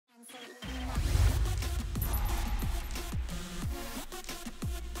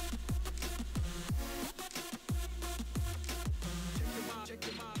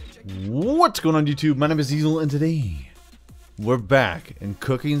What's going on YouTube? My name is Diesel and today we're back in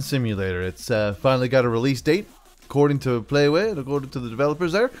Cooking Simulator. It's finally got a release date according to Playway, according to the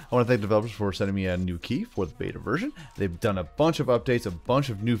developers there. I want to thank the developers for sending me a new key for the beta version. They've done a bunch of updates, a bunch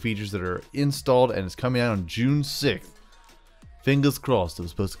of new features that are installed, and it's coming out on June 6th. Fingers crossed. It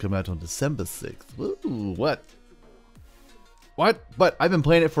was supposed to come out on December 6th. Woo, what? But I've been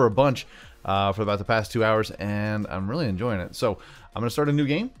playing it for a bunch for about the past 2 hours, and I'm really enjoying it. So I'm going to start a new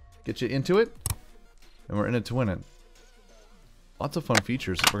game, get you into it, and we're in it to win it. Lots of fun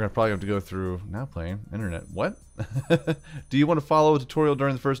features. We're going to probably have to go through now playing internet. What? Do you want to follow a tutorial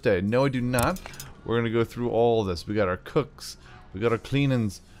during the first day? No, I do not. We're going to go through all of this. We got our cooks, we got our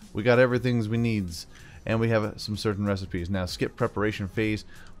cleanings, we got everything we needs, and we have some certain recipes. Now, skip preparation phase.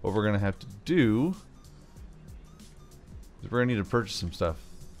 What we're going to have to do is we're going to need to purchase some stuff.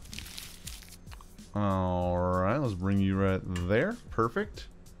 Alright, let's bring you right there. Perfect.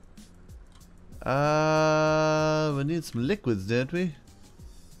 We need some liquids, don't we?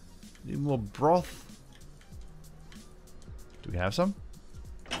 Need more broth. Do we have some?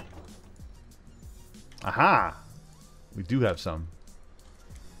 Aha! We do have some.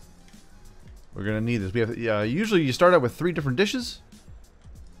 We're gonna need this. We have, usually you start out with 3 different dishes.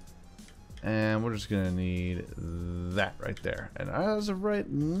 And we're just going to need that right there. And as of right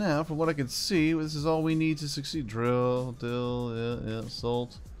now, from what I can see, this is all we need to succeed. Drill, dill,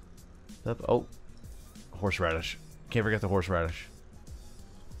 salt. Oh, horseradish. Can't forget the horseradish.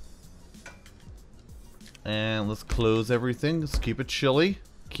 And let's close everything. Let's keep it chilly.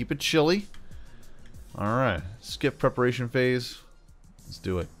 Keep it chilly. Alright. Skip preparation phase. Let's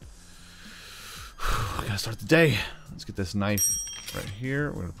do it. Gotta start the day. Let's get this knife right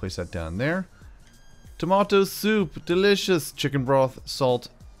here. We're going to place that down there. Tomato soup. Delicious. Chicken broth, salt,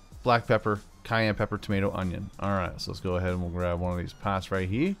 black pepper, cayenne pepper, tomato, onion. Alright, so let's go ahead and we'll grab one of these pots right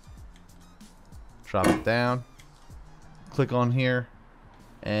here. Drop it down. Click on here.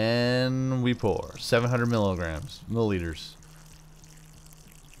 And we pour. 700 milliliters.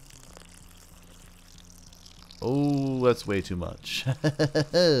 Oh, that's way too much.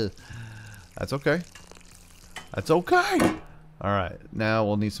 That's okay. That's okay. Alright, now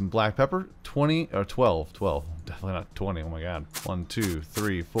we'll need some black pepper. 20 or 12. 12. Definitely not 20. Oh my god. 1, 2,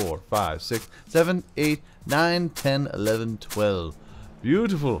 3, 4, 5, 6, 7, 8, 9, 10, 11, 12.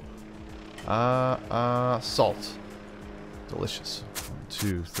 Beautiful. Salt. Delicious. 1,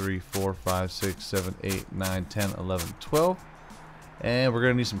 2, 3, 4, 5, 6, 7, 8, 9, 10, 11, 12. And we're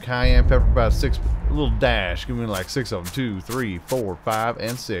going to need some cayenne pepper, about 6, a little dash. Give me like 6 of them. 2, 3, 4, 5,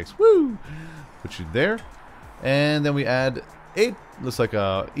 and 6. Woo! Put you there. And then we add 8. Looks like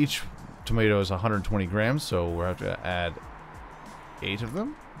each tomato is 120 grams, so we'll have to add 8 of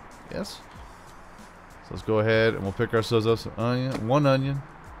them. Yes. So let's go ahead and we'll pick ourselves up some onion. 1 onion.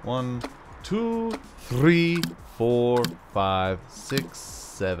 1, 2, 3, 4, 5, 6,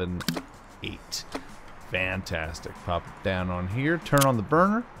 7, 8. Fantastic. Pop it down on here. Turn on the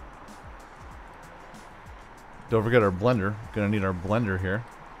burner. Don't forget our blender. Gonna need our blender here.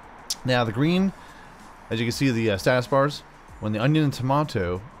 Now the green, as you can see, the status bars, when the onion and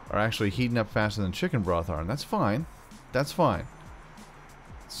tomato are actually heating up faster than chicken broth are, and that's fine. That's fine.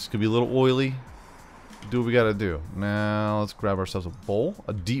 It's gonna be a little oily. Do what we gotta do. Now let's grab ourselves a bowl,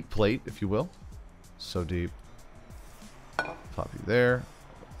 a deep plate, if you will. So deep. Pop you there.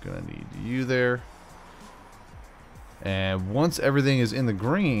 Gonna need you there. And once everything is in the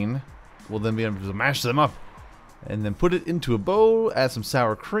green, we'll then be able to mash them up. And then put it into a bowl, add some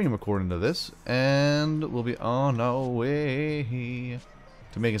sour cream according to this, and we'll be on our way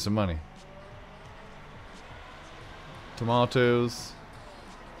to making some money. Tomatoes.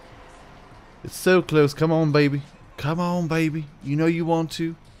 It's so close. Come on, baby. Come on, baby. You know you want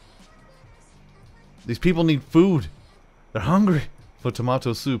to. These people need food. They're hungry for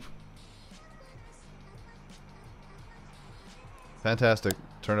tomato soup. Fantastic.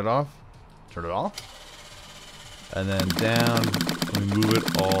 Turn it off. Turn it off. And then down, we move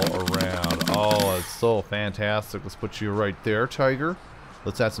it all around. Oh, it's so fantastic. Let's put you right there, tiger.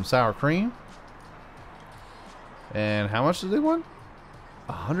 Let's add some sour cream. And how much do they want?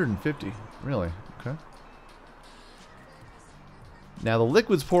 150. Really? Okay. Now the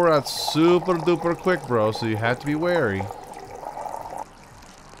liquids pour out super duper quick, bro, so you have to be wary.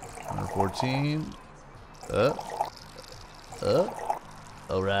 114. Alright,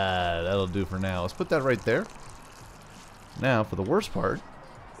 that'll do for now. Let's put that right there. Now, for the worst part,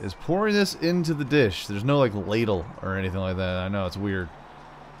 is pouring this into the dish. There's no, like, ladle or anything like that. I know, it's weird.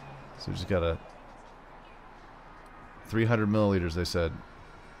 So we just gotta... 300 milliliters, they said.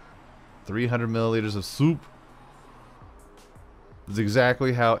 300 milliliters of soup. This is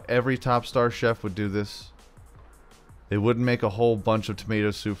exactly how every top star chef would do this. They wouldn't make a whole bunch of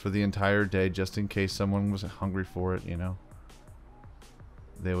tomato soup for the entire day just in case someone was hungry for it, you know.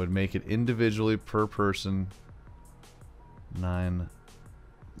 They would make it individually per person. 9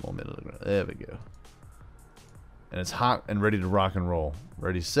 more minutes. There we go. And it's hot and ready to rock and roll.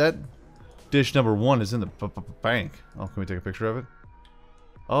 Ready, set. Dish number 1 is in the bank. Oh, can we take a picture of it?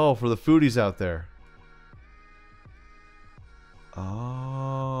 Oh, for the foodies out there.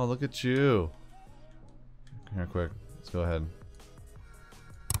 Oh, look at you. Here, quick. Let's go ahead.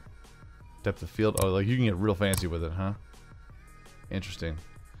 Depth of field. Oh, like you can get real fancy with it, huh? Interesting.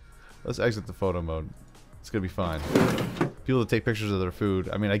 Let's exit the photo mode. It's gonna be fine. People that take pictures of their food.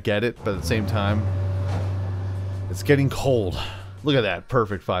 I mean, I get it, but at the same time, it's getting cold. Look at that.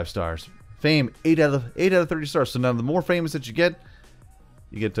 Perfect 5 stars. Fame, 8 out of 30 stars. So now the more famous that you get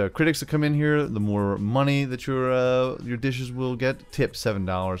critics that come in here, the more money that your dishes will get. Tip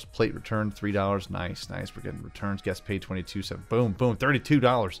 $7, plate return $3. Nice, nice. We're getting returns. Guest paid $22. Boom, boom,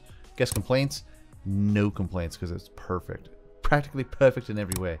 $32. Guest complaints, no complaints because it's perfect, practically perfect in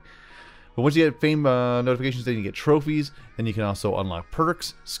every way. But once you get fame notifications, then you get trophies. Then you can also unlock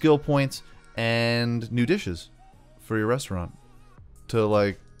perks, skill points, and new dishes for your restaurant to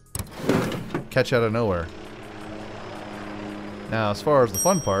like catch out of nowhere. Now, as far as the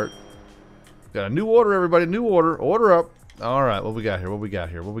fun part, got a new order, everybody. New order. Order up. All right, what we got here? What we got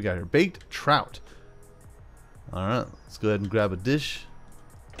here? What we got here? Baked trout. All right, let's go ahead and grab a dish.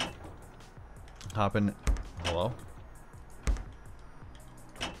 Hop in. Hello.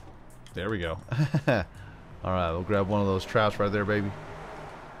 There we go. All right, we'll grab one of those trouts right there, baby.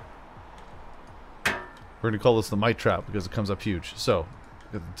 We're gonna call this the mite trout because it comes up huge. So.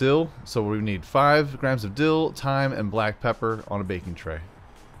 Got the dill, so we need 5 grams of dill, thyme, and black pepper on a baking tray.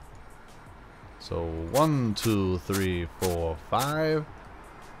 So 1, 2, 3, 4, 5. It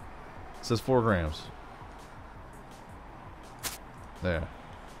says 4 grams. There,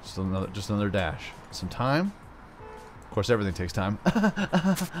 just another dash. Some thyme. Of course, everything takes time.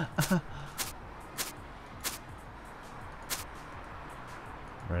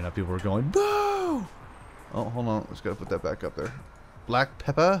 Right now, people are going boo. Oh, hold on, let's gotta put that back up there. Black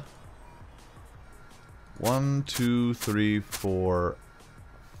pepper. 1, 2, 3, 4,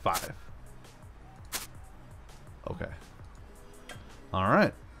 5. Okay.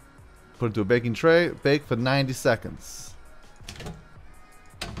 Alright. Put it into a baking tray. Bake for 90 seconds.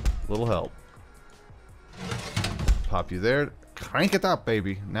 Little help. Pop you there. Crank it up,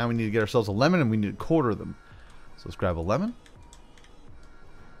 baby. Now we need to get ourselves a lemon and we need to quarter them. So let's grab a lemon.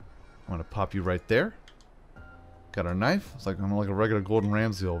 I'm going to pop you right there. Got our knife. It's like I'm like a regular Gordon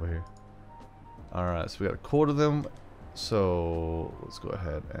Ramsay over here. Alright, so we got to quarter them. So let's go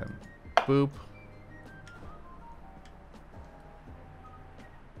ahead and boop.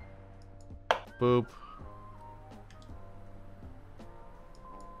 Boop.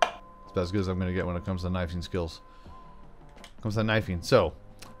 It's about as good as I'm going to get when it comes to knifing skills. Comes to knifing. So,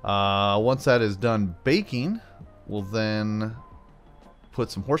 once that is done baking, we'll then put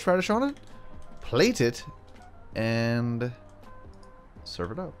some horseradish on it, plate it, and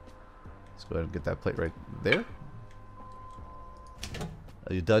serve it up. Let's go ahead and get that plate right there.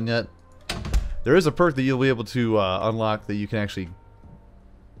 Are you done yet? There is a perk that you'll be able to unlock that you can actually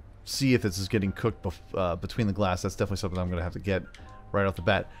see if this is getting cooked between the glass. That's definitely something I'm going to have to get right off the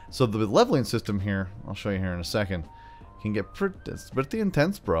bat. So the leveling system here, I'll show you here in a second, can get pretty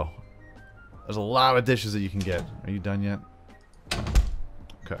intense, bro. There's a lot of dishes that you can get. Are you done yet?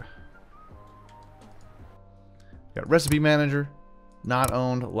 Okay. Got recipe manager, not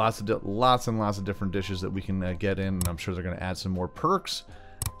owned, lots and lots of different dishes that we can get in, and I'm sure they're going to add some more perks,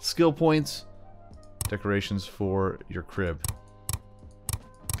 skill points, decorations for your crib.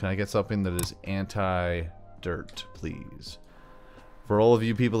 Can I get something that is anti-dirt, please? For all of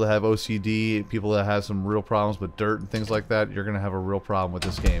you people that have OCD, people that have some real problems with dirt and things like that, you're going to have a real problem with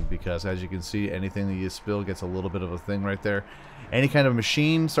this game because, as you can see, anything that you spill gets a little bit of a thing right there. Any kind of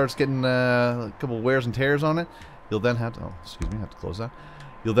machine starts getting a couple of wears and tears on it, you'll then have to, oh, excuse me, I have to close that.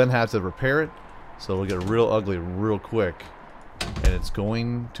 You'll then have to repair it, so it'll get real ugly real quick. And it's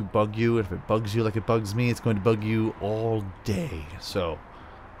going to bug you. If it bugs you like it bugs me, it's going to bug you all day. So,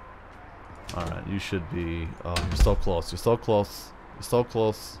 alright, you should be, oh, you're so close, you're so close. You're so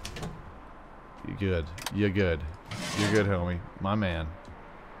close. You're good. You're good. You're good, homie. My man.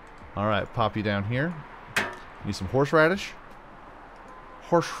 Alright, pop you down here. Need some horseradish.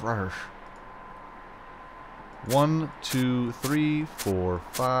 Horseradish. 1, 2, 3, 4,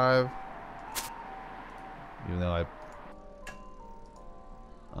 5. Even though I...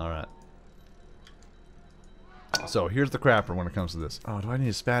 Alright. So here's the crapper when it comes to this. Oh, do I need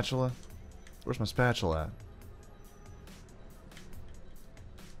a spatula? Where's my spatula at?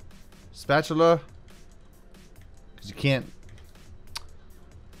 Spatula? Because you can't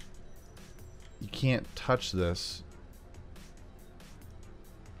touch this.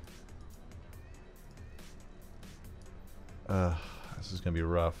 This is gonna be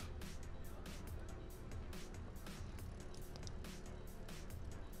rough.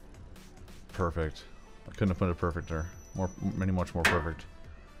 Perfect. I couldn't have put it perfecter. Much more perfect.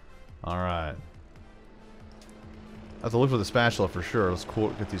 Alright. I have to look for the spatula for sure. Let's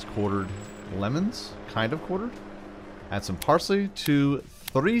get these quartered lemons. Kind of quartered. Add some parsley to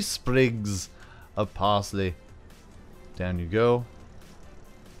 3 sprigs of parsley. Down you go.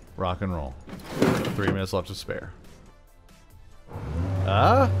 Rock and roll. 3 minutes left to spare.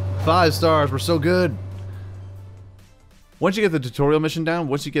 5 stars. We're so good. Once you get the tutorial mission down,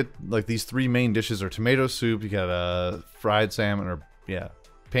 once you get like these 3 main dishes are tomato soup, you got fried salmon or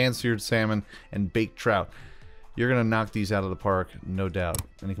pan-seared salmon and baked trout. You're gonna knock these out of the park, no doubt.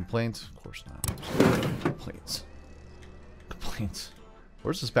 Any complaints? Of course not. Complaints. Complaints.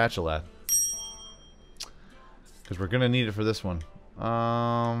 Where's the spatula at? Because we're gonna need it for this one.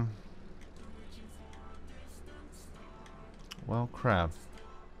 Well, crap.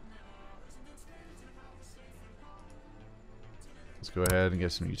 Let's go ahead and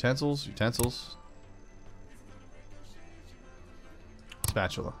get some utensils.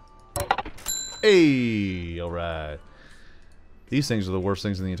 Spatula. Hey, all right. These things are the worst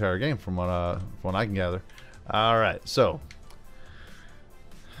things in the entire game, from what I can gather. All right, so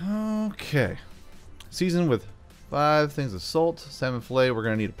okay, season with 5 things of salt, salmon fillet. We're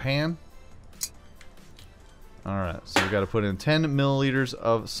gonna need a pan. All right, so we got to put in 10 milliliters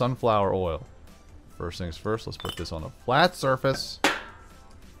of sunflower oil. First things first, let's put this on a flat surface.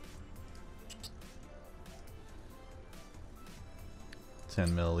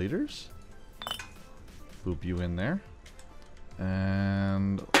 $10 milliliters. Boop you in there.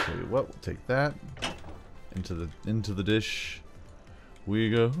 And I'll tell you what, we'll take that into the dish.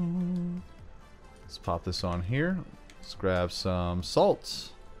 We go. Let's pop this on here. Let's grab some salt.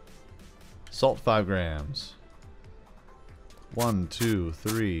 Salt 5 grams. 1, 2,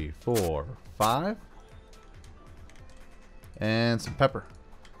 3, 4, 5. And some pepper.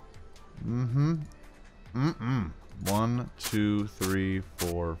 1, 2, 3,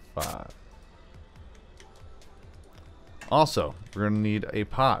 4, 5. Also, we're gonna need a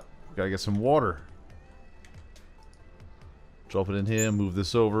pot. We gotta get some water. Drop it in here, move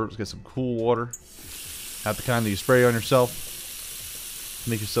this over. Let's get some cool water. Not the kind that you spray on yourself.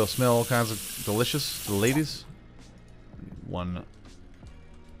 Make yourself smell all kinds of delicious to the ladies. 1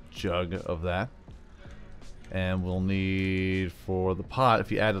 jug of that. And we'll need, for the pot, if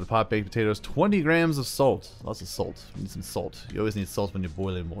you add to the pot baked potatoes, 20 grams of salt. Lots of salt. You need some salt. You always need salt when you're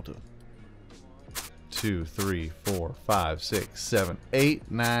boiling water. 2, 3, 4, 5, 6, 7, 8,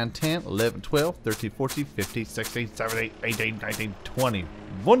 9, 10, 11, 12, 13, 14, 15, 16, 17, 18, 19, 20.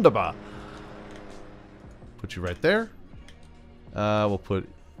 Wunderbar. Put you right there. We'll put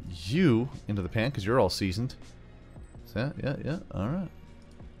you into the pan because you're all seasoned. So, yeah, all right.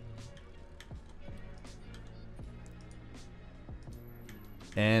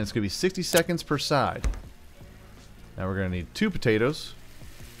 And it's going to be 60 seconds per side. Now we're going to need 2 potatoes.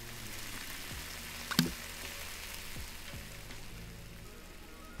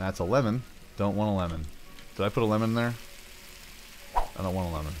 That's a lemon. Don't want a lemon. Did I put a lemon there? I don't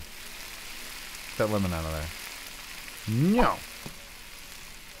want a lemon. Get that lemon out of there. No.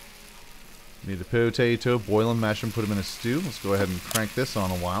 Need a potato. Boil them, mash them, put them in a stew. Let's go ahead and crank this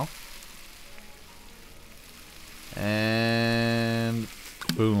on a while. And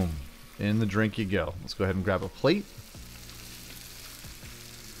boom. In the drink you go. Let's go ahead and grab a plate.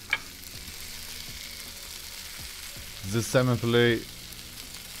 This salmon fillet,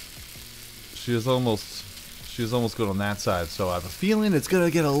 she is almost good on that side, so I have a feeling it's gonna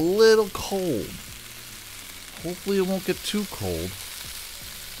get a little cold. Hopefully it won't get too cold.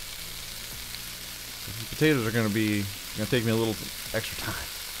 The potatoes are gonna take me a little extra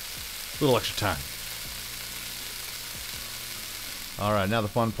time. Alright, now the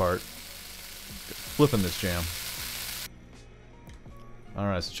fun part. Flipping this jam.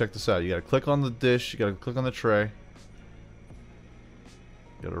 Alright, so check this out. You gotta click on the dish, you gotta click on the tray.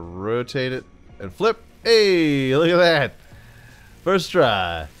 You gotta rotate it and flip. Hey, look at that. First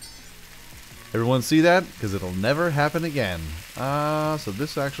try. Everyone see that? Because it'll never happen again. So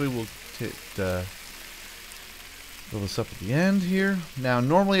this actually will fill this up at the end here. Now,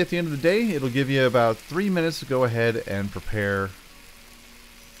 normally at the end of the day, it'll give you about 3 minutes to go ahead and prepare.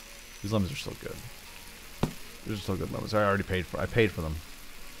 These lemons are so good. They're still good lemons. I already paid for. I paid for them.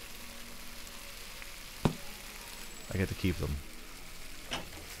 I get to keep them.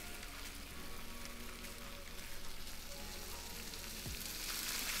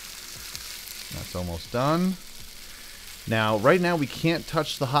 That's almost done. Now, right now we can't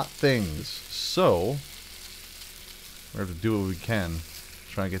touch the hot things, so we have to do what we can.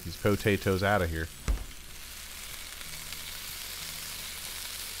 Try and get these potatoes out of here.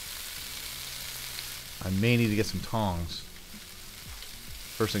 I may need to get some tongs.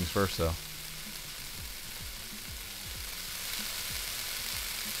 First things first, though.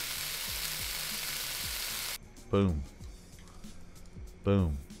 Boom.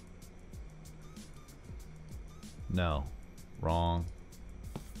 Boom. No. Wrong.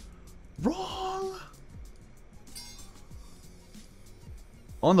 Wrong!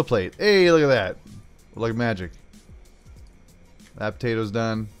 On the plate. Hey, look at that. Like magic. That potato's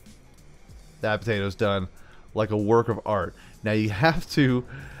done. That potato's done. Like a work of art. Now you have to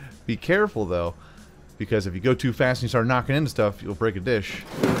be careful though, because if you go too fast and you start knocking into stuff, you'll break a dish.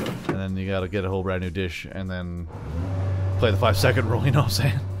 And then you gotta get a whole brand new dish and then play the 5-second rule, you know what I'm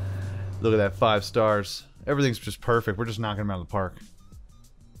saying? Look at that, 5 stars. Everything's just perfect. We're just knocking them out of the park.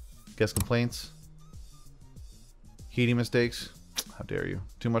 Guest complaints? Heating mistakes? How dare you?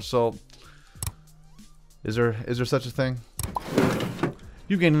 Too much salt? Is there such a thing?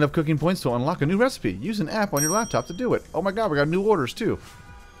 You gained enough cooking points to unlock a new recipe. Use an app on your laptop to do it. Oh my god, we got new orders too.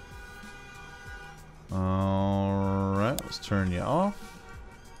 Alright, let's turn you off.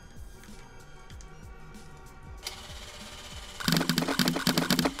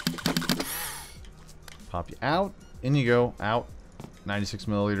 Pop you out. In you go. Out. 96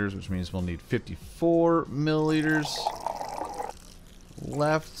 milliliters, which means we'll need 54 milliliters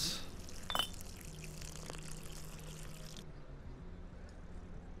left.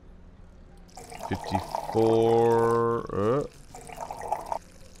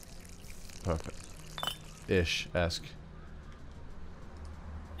 Perfect. Ish-esque.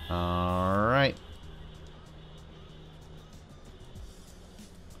 Alright.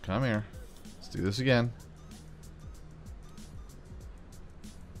 Come here. Let's do this again.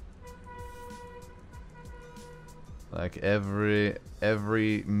 Like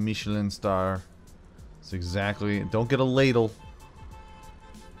every Michelin star. It's exactly. Don't get a ladle.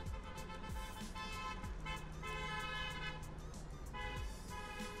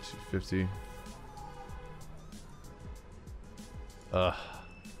 250.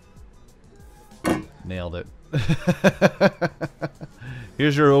 Nailed it.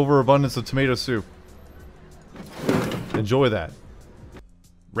 Here's your overabundance of tomato soup. Enjoy that.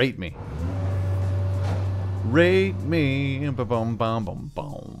 Rate me. Rate me. 31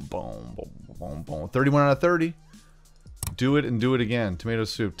 out of 30. Do it and do it again. Tomato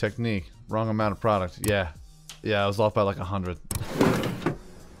soup technique. Wrong amount of product. Yeah, I was off by like 100.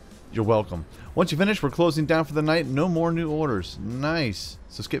 You're welcome. Once you finish, we're closing down for the night. No more new orders. Nice.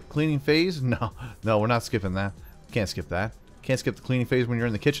 So skip cleaning phase? No, we're not skipping that. Can't skip that. Can't skip the cleaning phase when you're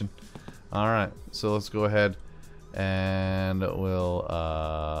in the kitchen. All right. So let's go ahead and we'll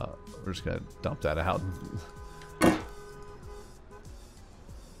we're just gonna dump that out.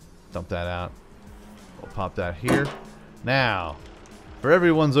 Dump that out. We'll pop that here. Now, for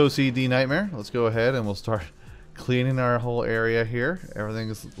everyone's OCD nightmare, let's go ahead and we'll start cleaning our whole area here. Everything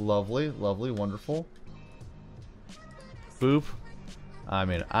is lovely, lovely, wonderful. Boop. I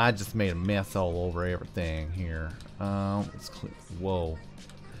mean, I just made a mess all over everything here. Let's clean. Whoa.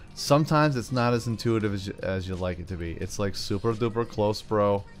 Sometimes it's not as intuitive as you like it to be. It's like super duper close,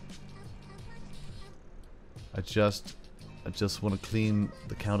 bro. I just want to clean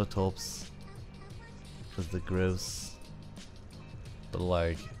the countertops because they're gross. But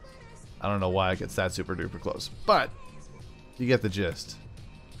like, I don't know why it gets that super duper close, but you get the gist.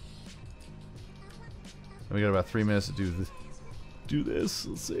 And we got about 3 minutes to do this.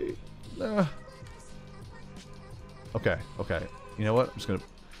 Let's see. Okay. You know what? I'm just gonna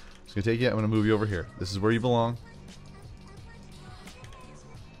take you. I'm gonna move you over here. This is where you belong.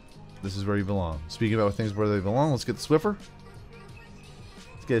 This is where you belong. Speaking about things where they belong, let's get the Swiffer.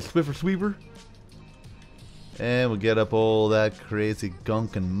 Let's get a Swiffer sweeper. And we'll get up all that crazy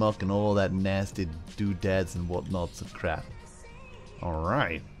gunk and muck and all that nasty doodads and whatnots and crap.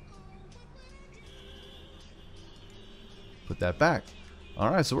 Alright. Put that back.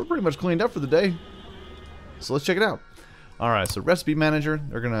 Alright, so we're pretty much cleaned up for the day. So let's check it out. Alright, so Recipe Manager,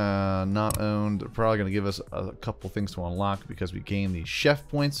 they're gonna not own, they're probably gonna give us a couple things to unlock because we gain the chef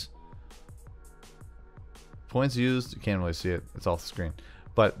points. Points used, you can't really see it, it's off the screen.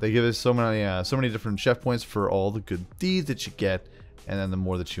 But they give us so many different chef points for all the good deeds that you get, and then the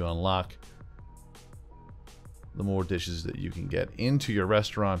more that you unlock, the more dishes that you can get into your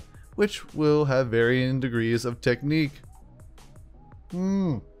restaurant, which will have varying degrees of technique.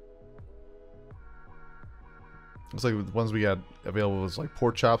 Looks like the ones we got available was like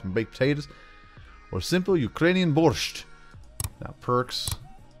pork chops and baked potatoes, or simple Ukrainian borscht. Now perks,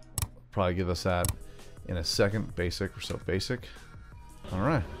 probably give us that in a second. Basic, we're so basic.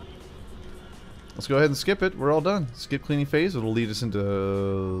 Alright. Let's go ahead and skip it. We're all done. Skip cleaning phase. It'll lead us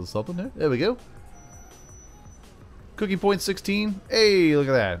into something there. There we go. Cooking point 16. Hey, look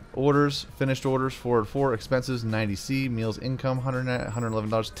at that. Orders, finished orders, 404. Expenses, 90C. Meals income,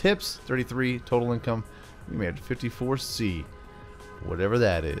 $111. Tips, 33. Total income, we made 54C. Whatever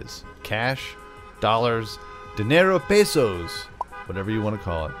that is. Cash, dollars, dinero, pesos. Whatever you want to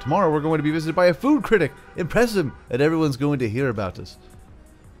call it. Tomorrow we're going to be visited by a food critic. Impress him, and everyone's going to hear about us.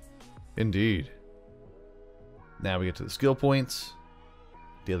 Indeed. Now we get to the skill points.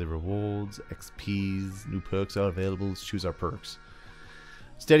 Daily rewards, XPs, new perks are available. Let's choose our perks.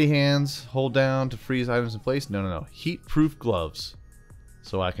 Steady hands, hold down to freeze items in place. No. Heat-proof gloves.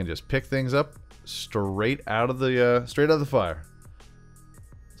 So I can just pick things up straight out of the fire.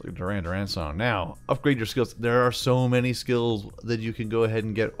 It's like a Duran Duran song. Now, upgrade your skills. There are so many skills that you can go ahead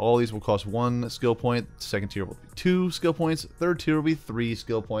and get. All these will cost 1 skill point. Second tier will be 2 skill points. Third tier will be 3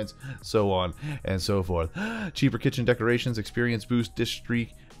 skill points. So on and so forth. Cheaper kitchen decorations, experience boost, dish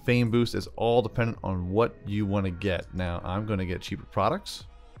streak, fame boost is all dependent on what you want to get. Now, I'm going to get cheaper products.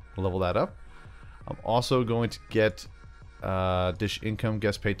 Level that up. I'm also going to get dish income.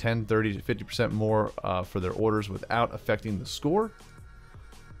 Guests pay 10, 30 to 50% more for their orders without affecting the score.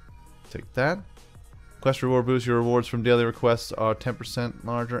 Take that. Quest reward boost. Your rewards from daily requests are 10%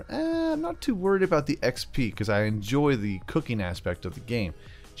 larger. I'm not too worried about the XP because I enjoy the cooking aspect of the game.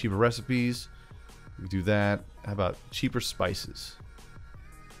 Cheaper recipes. We do that. How about cheaper spices?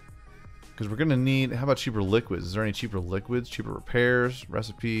 Because we're going to need... How about cheaper liquids? Is there any cheaper liquids? Cheaper repairs,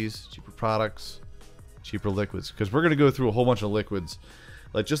 recipes, cheaper products, cheaper liquids. Because we're going to go through a whole bunch of liquids.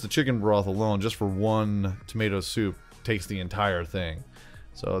 Like just the chicken broth alone, just for 1 tomato soup, takes the entire thing.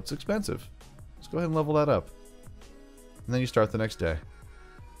 So it's expensive. Let's go ahead and level that up. And then you start the next day.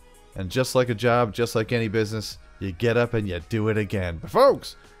 And just like a job, just like any business, you get up and you do it again. But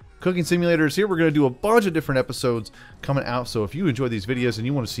folks, Cooking Simulator is here. We're going to do a bunch of different episodes coming out. So if you enjoy these videos and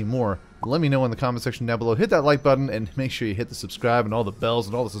you want to see more, let me know in the comment section down below. Hit that like button and make sure you hit the subscribe and all the bells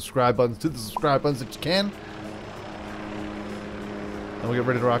and all the subscribe buttons to the subscribe buttons that you can. And we'll get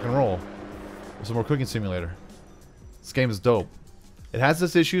ready to rock and roll with some more Cooking Simulator. This game is dope. It has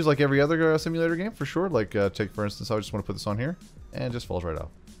its issues like every other simulator game, for sure. Like, take for instance, I just want to put this on here, and it just falls right off.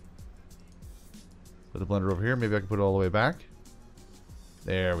 Put the blender over here. Maybe I can put it all the way back.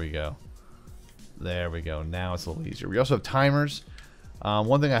 There we go. There we go. Now it's a little easier. We also have timers.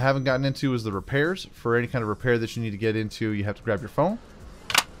 One thing I haven't gotten into is the repairs. For any kind of repair that you need to get into, you have to grab your phone.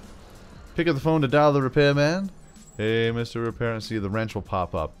 Pick up the phone to dial the repairman. Hey, Mr. Repair, and see the wrench will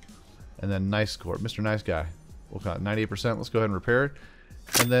pop up. And then nice score. Mr. Nice Guy. We'll call it 98%. Let's go ahead and repair it.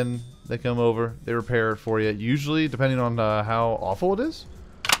 And then they come over, they repair it for you. Usually, depending on how awful it is,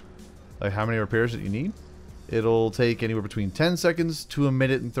 like how many repairs that you need, it'll take anywhere between 10 seconds to a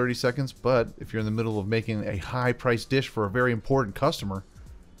minute and 30 seconds. But if you're in the middle of making a high-priced dish for a very important customer,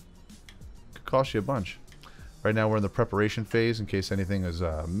 it could cost you a bunch. Right now, we're in the preparation phase in case anything is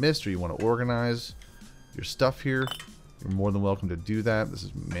missed or you want to organize your stuff here. You're more than welcome to do that. This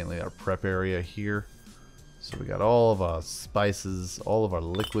is mainly our prep area here. So we got all of our spices, all of our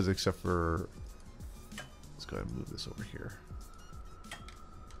liquids except for... Let's go ahead and move this over here.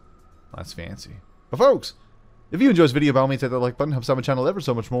 That's fancy. But folks, if you enjoyed this video, by all means hit that like button. Helps out my channel ever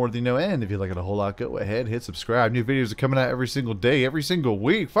so much more than you know. And if you like it a whole lot, go ahead, hit subscribe. New videos are coming out every single day, every single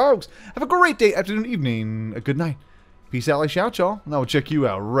week. Folks, have a great day, afternoon, evening, a good night. Peace out, like shout, y'all. And I will check you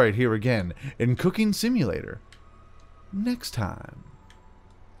out right here again in Cooking Simulator next time.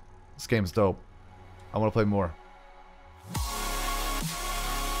 This game's dope. I want to play more.